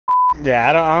Yeah,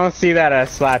 I don't see that as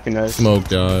slapping us.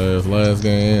 Smoked y'all ass last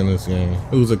game and this game.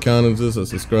 Whose account is this? A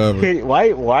subscriber. Okay,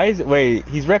 why is it? Wait,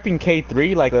 he's repping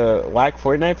K3 like the whack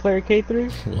Fortnite player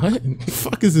K3? What the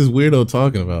fuck is this weirdo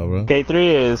talking about, bro?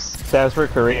 K3 stands for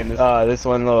Korean. This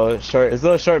one little short, this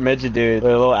little short midget dude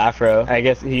with a little afro. I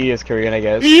guess he is Korean, I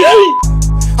guess.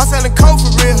 I'm selling coke for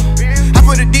real. I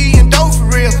put a D in dough for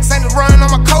real. Send the run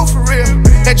on my coat for real.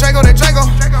 That Drago.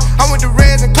 I'm with the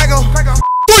Reds and Clego.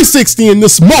 360 in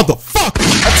this motherfucker.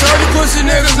 I told you pussy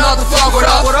niggas not to fuck with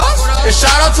us. And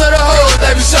shout out to the hoes,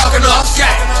 they be sucking us.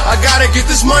 I gotta get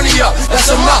this money up, that's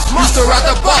a must. Used to ride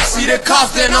the bus, see the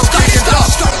cops, then I'm kicking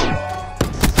dust.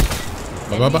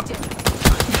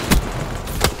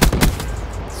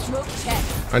 Smoke check.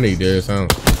 I need their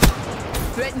sound.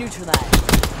 Threat neutralized.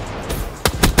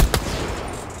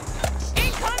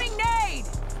 Incoming nade.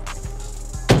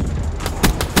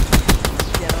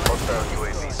 Hostile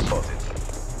UAV spotted.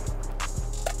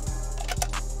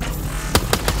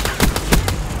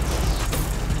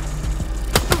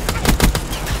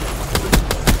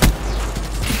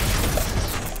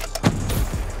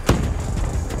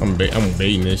 I'm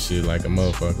baiting this shit like a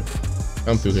motherfucker.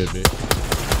 I'm through here, bitch.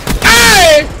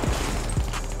 Hey!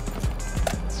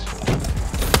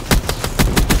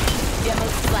 Demo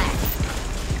flat.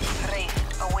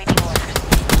 Awaiting orders.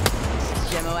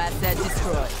 Demo asset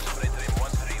destroyed.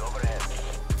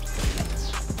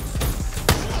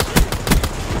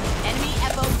 Enemy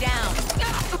Echo down.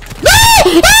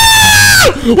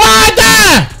 Why I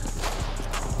die?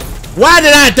 Why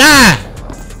did I die?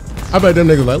 I bet them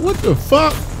niggas like, what the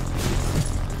fuck?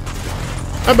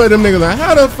 I bet them niggas like,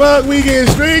 how the fuck we getting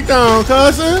streaked on,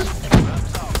 cousin?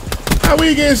 How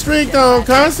we getting streaked on,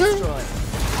 cousin?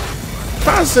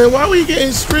 Cousin, why we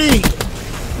getting streaked?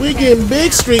 We getting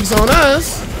big streaks on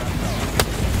us.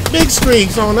 Big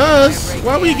streaks on us.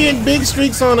 Why we getting big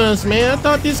streaks on us, man? I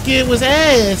thought this kid was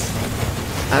ass.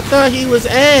 I thought he was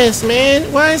ass,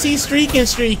 man. Why is he streaking?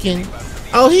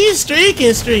 Oh, he's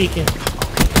streaking.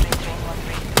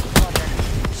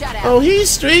 Oh, he's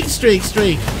streak.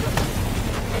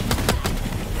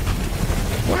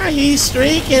 Why he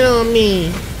streaking on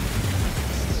me?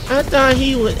 I thought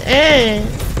he was ass.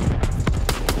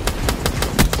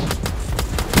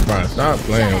 Bro, stop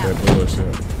playing with that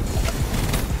bullshit.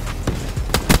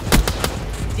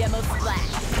 Demo flat.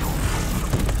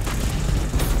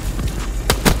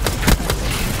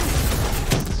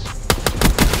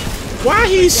 Why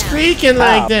he streaking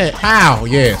like that? How?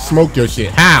 Yeah, smoke your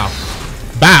shit. How?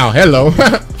 Bow, hello.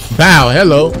 Bow,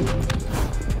 hello.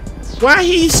 Why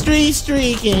he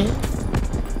streaking?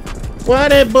 Why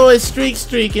that boy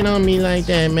streaking on me like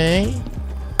that, man?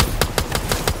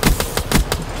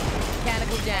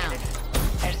 Mechanical down.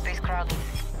 Airspace crowded.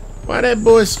 Why that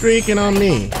boy streaking on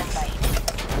me?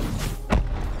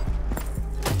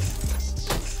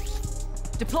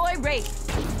 Deploy rate.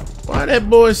 Why that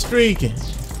boy streaking?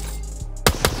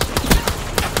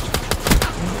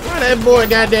 Why that boy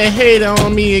got that hater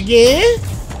on me again?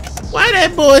 Why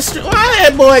that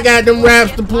boy got them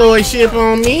raps deploy ship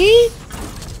on me?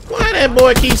 Why that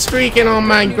boy keep streaking on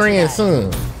my grandson?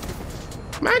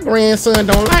 My grandson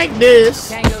don't like this.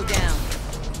 Tango down.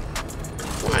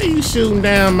 Why you shooting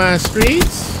down my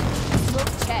streets? Smoke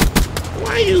check.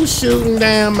 Why you shooting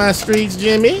down my streets,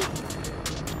 Jimmy?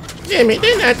 Jimmy,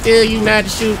 didn't I tell you not to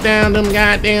shoot down them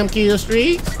goddamn kill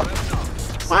streaks?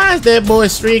 Why is that boy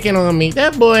streaking on me?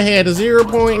 That boy had a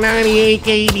 0.98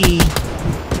 KD.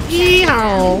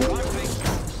 Yeehaw.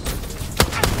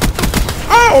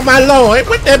 Oh my lord,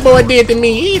 what that boy did to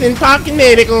me? He done pop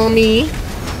kinetic on me.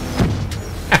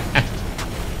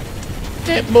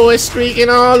 That boy streaking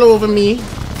all over me.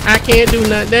 I can't do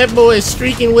nothing. That boy is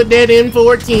streaking with that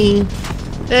M14.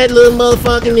 That little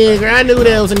motherfucking nigger. I knew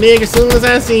that was a nigger as soon as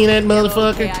I seen that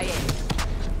motherfucker.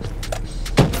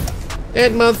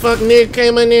 That motherfucking nigga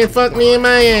came in there and fucked me in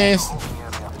my ass.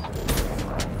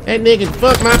 That nigga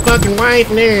fucked my fucking wife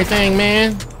and everything,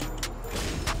 man.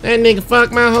 That nigga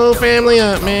fucked my whole family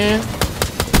up, man.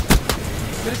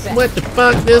 What the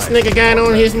fuck this nigga got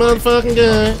on his motherfucking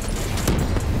gun?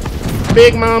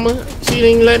 Big mama, she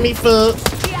didn't let me fuck.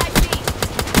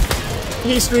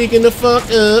 He's streaking the fuck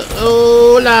up.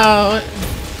 Oh lord.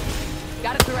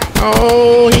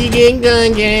 Oh, he getting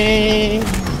gun gang.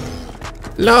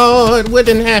 Lord, what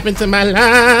done happened to my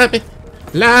life?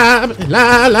 Life.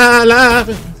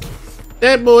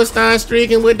 That boy started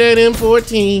streaking with that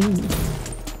M14.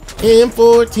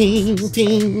 M14.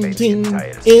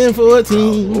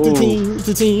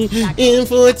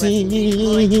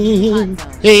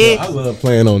 Hey. I love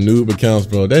playing on noob accounts,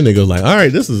 bro. That nigga was like, all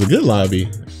right, this is a good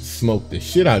lobby. Smoked the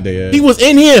shit out there. He was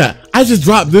in here. I just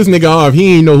dropped this nigga off.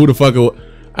 He ain't know who the fuck it was.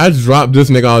 I dropped this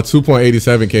nigga on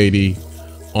 2.87 KD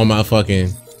on my fucking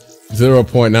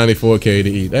 0.94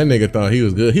 KD. That nigga thought he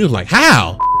was good. He was like,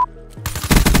 how?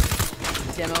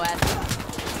 Demo at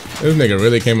This nigga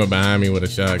really came up behind me with a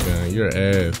shotgun. You're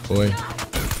ass, boy.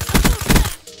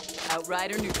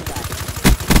 Outrider neutralized.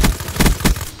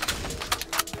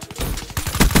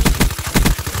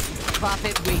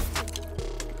 Profit wasted.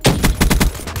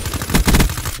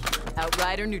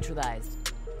 Outrider neutralized.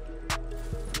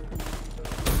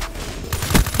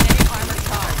 Kinetic armor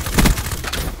charged.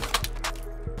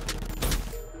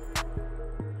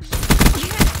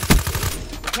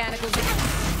 Mechanical damage.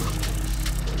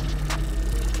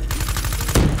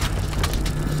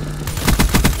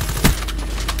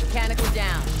 Mechanical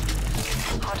down.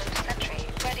 Hardened sentry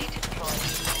ready to deploy.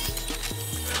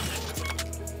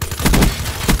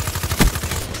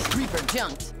 Reaper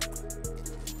jumped.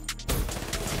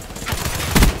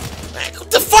 Man, what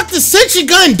the fuck the sentry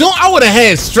gun doing? I would have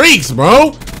had streaks,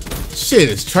 bro. Shit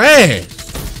is trash.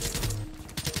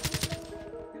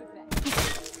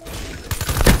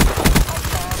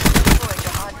 Deployed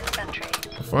your hardened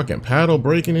sentry. Fucking paddle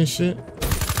breaking and shit.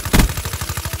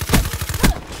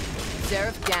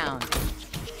 Seraph down.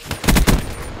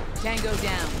 Tango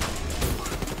down.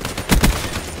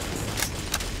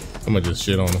 I'm gonna just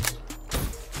shit on him.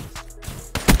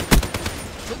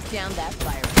 Took down that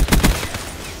fire.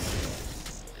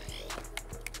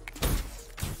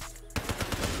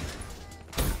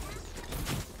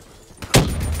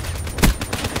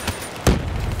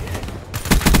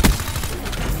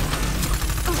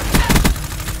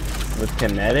 With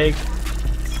kinetic.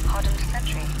 Hardened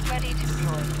sentry ready to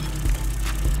deploy.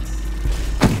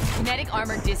 Kinetic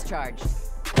armor discharged.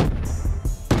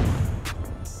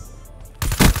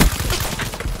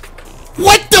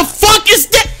 What the fuck is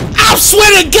that? I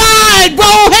swear to God,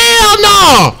 bro. Hell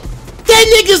no. That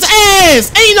nigga's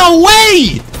ass. Ain't no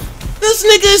way. This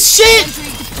nigga is shit.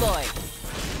 Sentry deployed.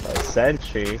 A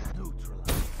sentry.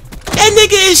 That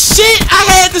nigga is shit. I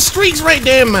had the streaks right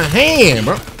there in my hand,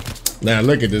 bro. Now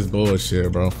look at this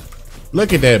bullshit, bro.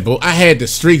 Look at that, I had the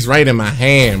streaks right in my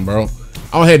hand, bro.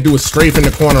 All I had to do was strafe in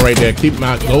the corner right there, keep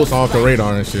my ghost off the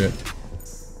radar and shit.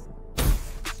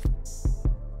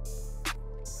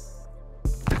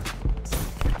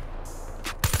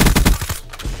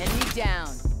 Enemy down.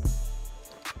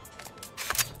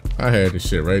 I had this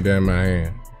shit right there in my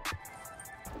hand.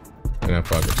 And I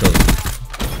fucking choked.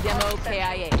 Demo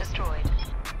KIA. Destroyed.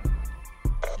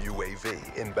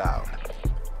 UAV inbound.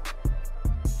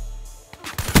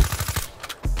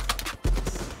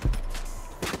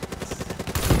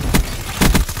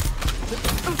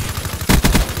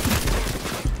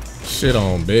 Shit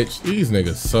on, bitch. These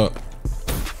niggas suck.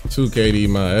 2 KD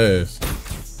my ass.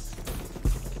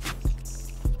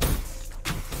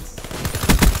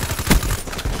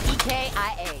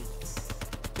 EKIA.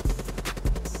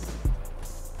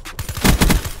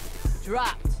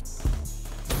 Dropped.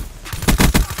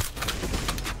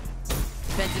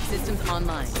 Defensive systems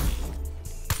online.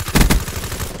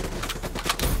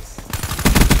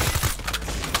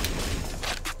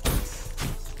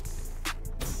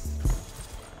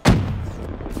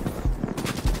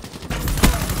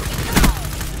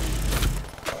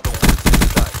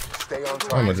 Stay on I'm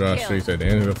target. gonna draw streaks at the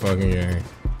end of the fucking game.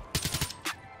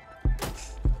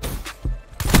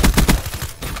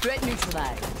 Threat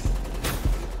neutralized.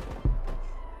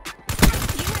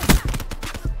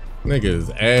 Niggas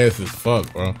ass as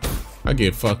fuck, bro. I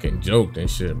get fucking joked and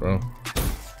shit, bro.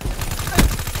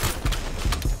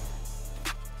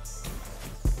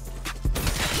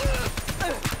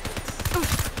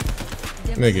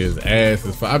 Niggas ass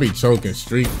as fuck. I be choking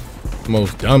streak.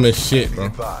 Most dumbest shit, bro.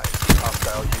 Advise.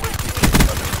 Hostile UAV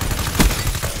incoming.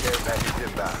 Care package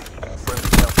inbound. Friendly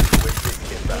counter UAV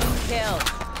inbound. Kill.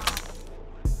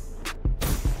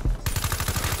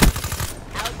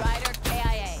 Outrider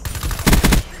KIA.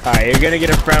 Alright, you're gonna get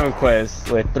a friend request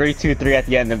with 323 at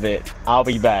the end of it. I'll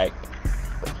be back.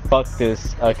 Fuck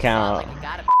this account. You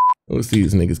got it. Let's see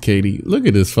this nigga's KD. Look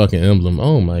at this fucking emblem.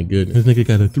 Oh my goodness. This nigga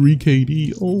got a 3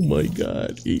 KD. Oh my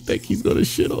god. He think he's gonna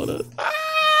shit on us.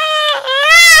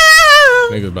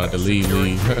 Nigga's about to leave.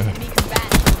 Enemy combatant.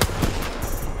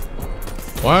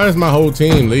 Why is my whole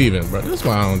team leaving, bro? That's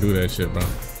why I don't do that shit, bro.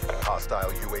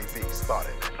 Hostile UAV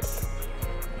spotted.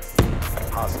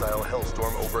 Hostile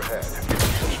Hellstorm overhead.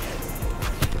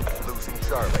 Losing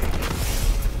Charlie.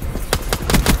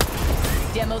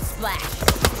 Demo splash.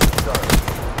 Charlie.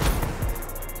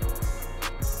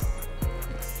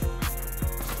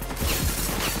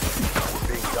 We're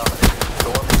being dominated.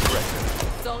 Storm direction.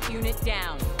 Assault unit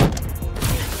down.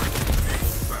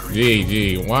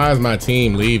 GG. Why is my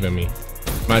team leaving me?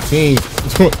 My team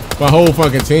My whole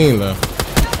fucking team left.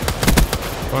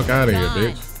 Fuck out of here,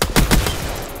 bitch.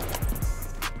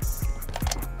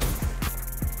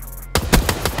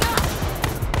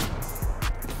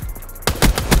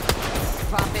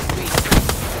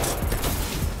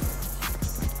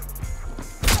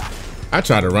 I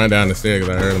tried to run down the stairs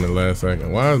because I heard him in the last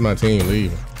second. Why is my team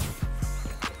leaving?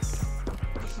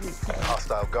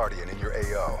 Hostile Guardian in your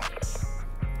AO.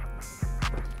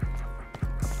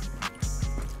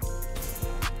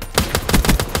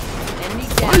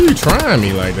 Why are you trying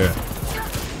me like that?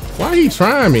 Why are you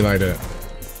trying me like that?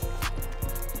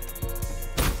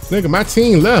 Nigga, my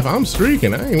team left. I'm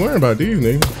streaking. I ain't worrying about these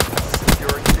niggas.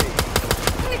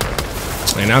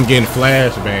 And I'm getting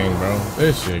flashbang, bro.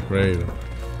 This shit crazy.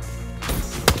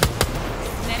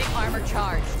 Kinetic armor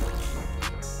charged.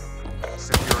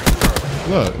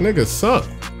 Look, niggas suck.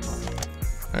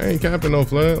 I ain't capping no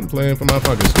flood. I'm playing for my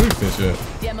fucking streaks and shit.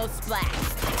 Demo splash.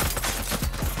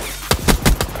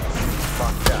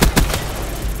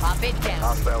 Pop it down.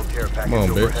 Hostile care package Come on,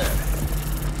 bitch. overhead.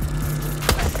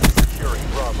 Securing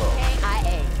Bravo.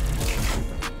 KIA.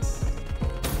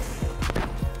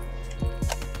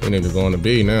 These niggas going to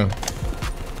B now. B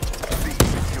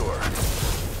secure.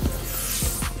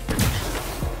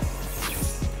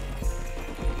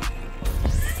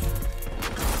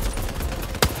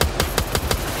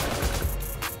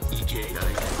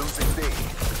 Losing B.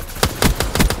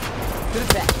 To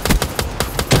the back.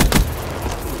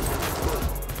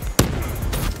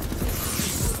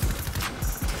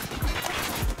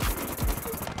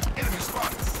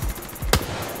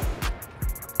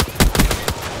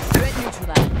 Threat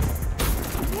neutralized.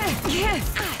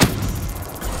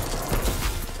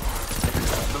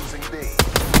 Losing B.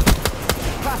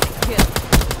 Profit kill.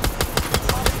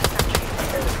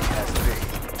 Enemy has B.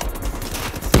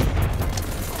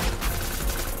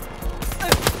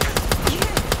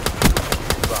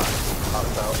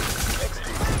 Hostile XD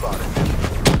spotted.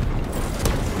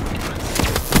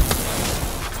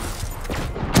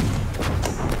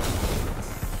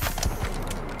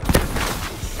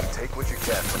 Take what you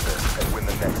can from this and win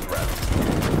the next round.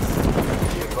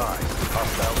 Be advised,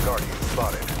 hostile Guardian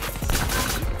spotted.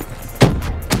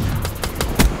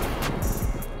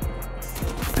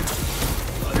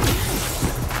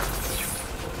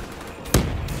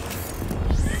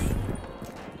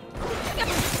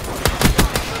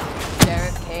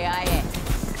 Sheriff KIA.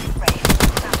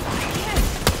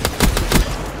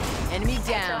 Enemy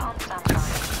down. On standby.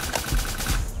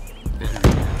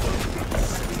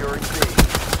 Securing B.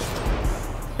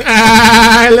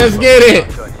 Let's get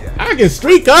it. Done yet. I can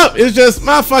streak up. It's just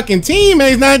my fucking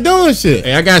teammates not doing shit.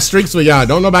 Hey, I got streaks for y'all.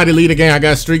 Don't nobody lead the game. I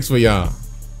got streaks for y'all.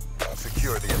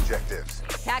 Secure the objectives.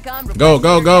 TACOM. Go,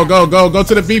 go, go, go, go. Go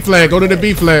to the B flag. Go to the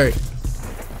B flag.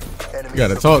 Enemies You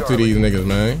gotta of talk to Charlie. these niggas,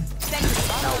 man.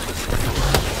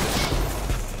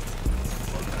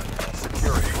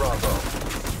 Securing Bravo.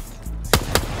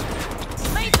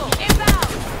 Lethal inbound.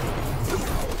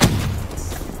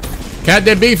 Cap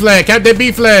that B flag. Cap that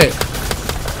B flag.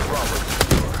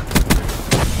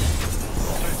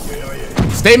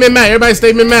 Statement map. Everybody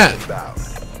statement map. Inbound.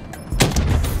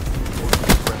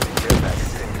 Friendly care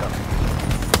package incoming.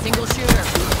 Single shooter.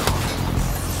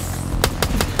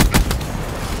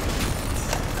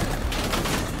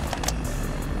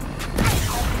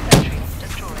 Sentry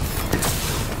destroyed.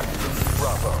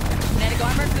 Bravo. Kinetic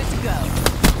armor good to go.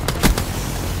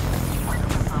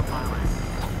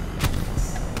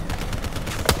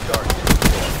 Guardian.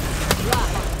 Drop.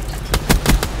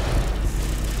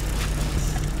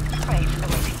 Crate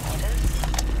awaiting orders.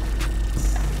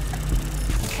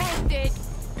 Counted.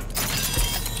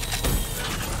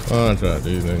 Oh, I tried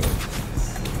these niggas.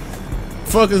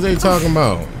 Fuck is they talking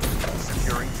about?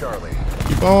 Securing Charlie.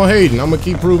 Keep on hating. I'm gonna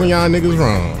keep proving y'all niggas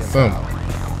wrong. Something.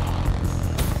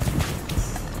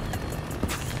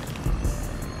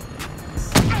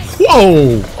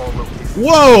 Whoa! All locations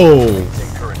Whoa! in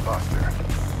current posture.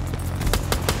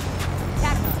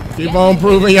 TACOM. Keep on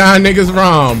proving y'all niggas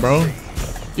wrong, bro.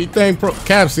 You think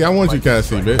Capsy, I want you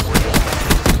Cassie, bitch.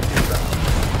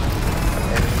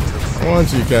 I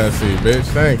want you Cassie, bitch.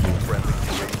 Thank you. Friendly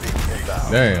UAV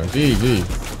inbound. Damn, GG.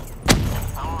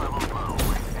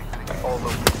 All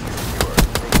locations secure.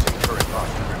 Maintain current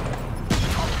posture.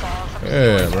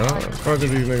 Yeah, bro. What the fuck are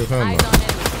these niggas talking Eyes about? on enemy.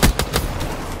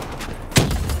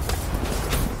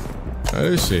 Oh,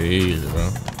 this shit easy, bro.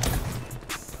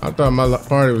 I thought my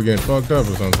party was getting fucked up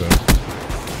or something.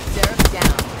 Sheriff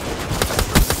down.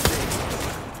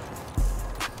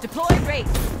 Deploy rate.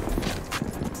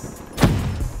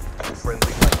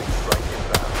 Friendly lightning strike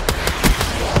inbound.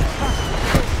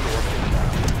 Storm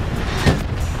inbound.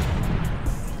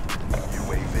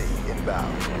 UAV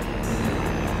inbound.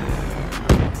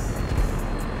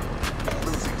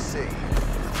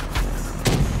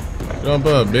 Jump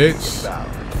up, bitch.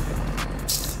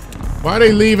 Why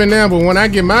they leaving now? But when I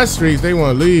get my streaks, they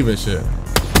want to leave and shit.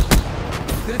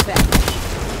 Good back.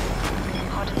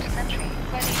 Hardened sentry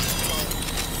ready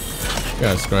to deploy.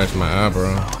 Gotta scratch my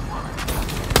eyebrow.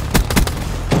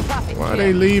 Profit Why kill.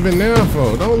 they leaving now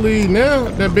for? Don't leave now.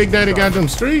 That Big Daddy got them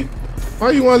streak.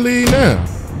 Why you want to leave now?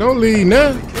 Don't leave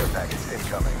now. Care package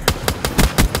incoming.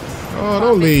 Oh,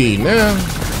 don't leave now.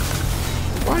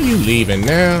 Why you leaving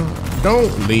now?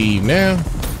 Don't leave now.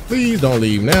 Please don't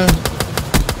leave now.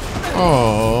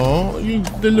 Oh, you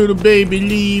the little baby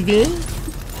leaving.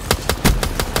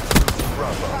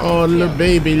 Oh, the little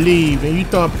baby leaving. You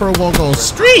thought Pro won't go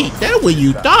streak. That's what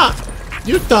you thought.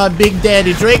 You thought Big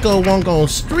Daddy Draco won't go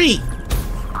streak.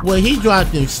 Well, he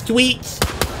dropped them streaks,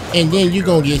 and then you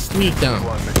gonna get streaked on.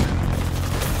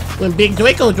 When Big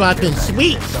Draco dropped them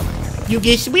streaks, you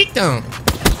get streaked on.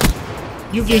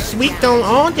 You get streaked on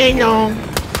all day long.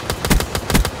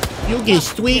 You get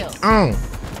streaked on.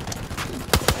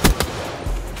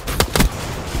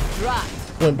 Drop.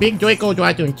 When Big Draco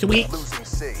dropped them tweaks, Losing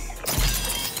C.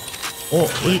 oh,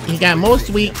 he got more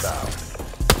tweaks. Enemy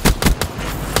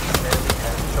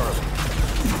has Charlie.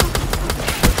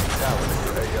 Tower in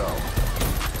your AO.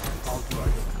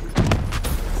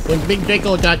 When Big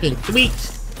Draco dropped them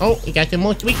tweaks, oh, he got some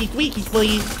more tweakies for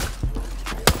you.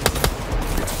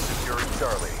 Securing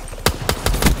Charlie.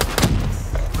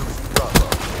 Losing Bravo.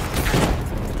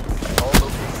 All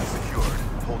locations secured.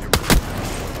 Hold your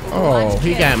position. Oh,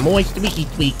 he got more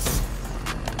tweaks.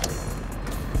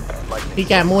 He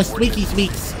got more tweaks.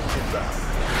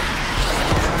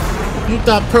 You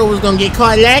thought Pro was gonna get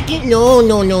caught lacking?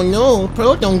 No.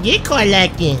 Pro don't get caught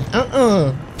lacking.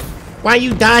 Why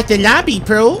you dodge the lobby,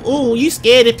 Pro? Oh, you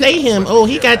scared to play him. Oh,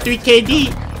 he got 3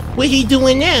 KD. What he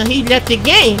doing now? He left the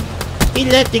game.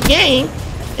 And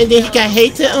then he got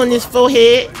hater on his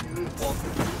forehead.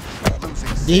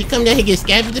 Then he come down, he get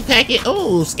scavenger packet.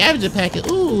 Oh, scavenger packet.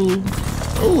 Ooh.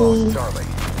 Charlie.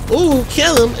 Ooh,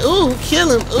 kill him. Ooh.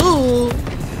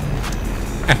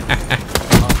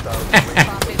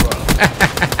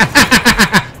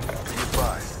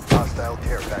 Hostile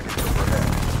care package overhead.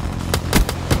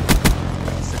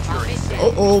 Securing C.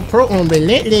 Oh, Pro on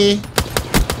relentless.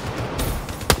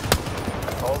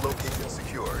 All locations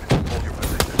secured. Hold your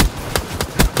position.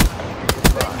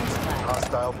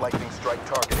 Hostile lightning strike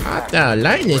targeting. I thought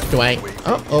lightning strike.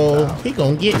 Uh-oh, he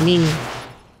gonna get me. Losing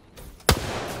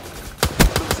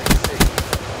C.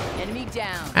 Enemy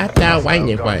down. I thought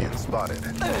lightning strike. Guardian spotted.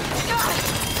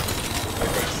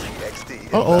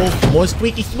 HCXD. Uh-oh, more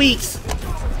squeaky squeaks.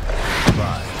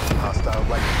 Hostile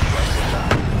lightning strike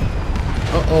inbound.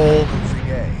 Uh-oh, Losing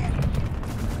A.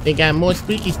 they got more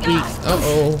squeaky squeaks.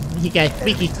 Uh-oh, he got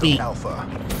squeaky squeak. Alpha.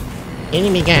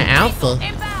 Enemy got alpha.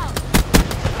 Inbound.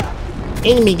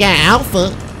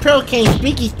 Pro can't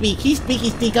squeaky squeak. He squeaky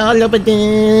squeak all over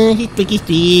there. He squeaky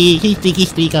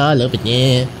squeak all over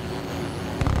there.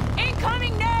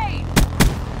 Incoming nade.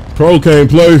 Pro can't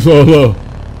play solo.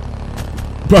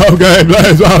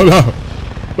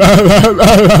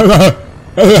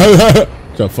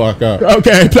 The fuck up.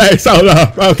 Okay, play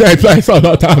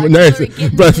solo domination.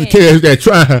 Versus kids that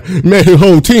try, made his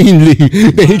whole team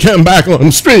leave. Then he come back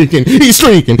on streaking. He's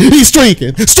streaking.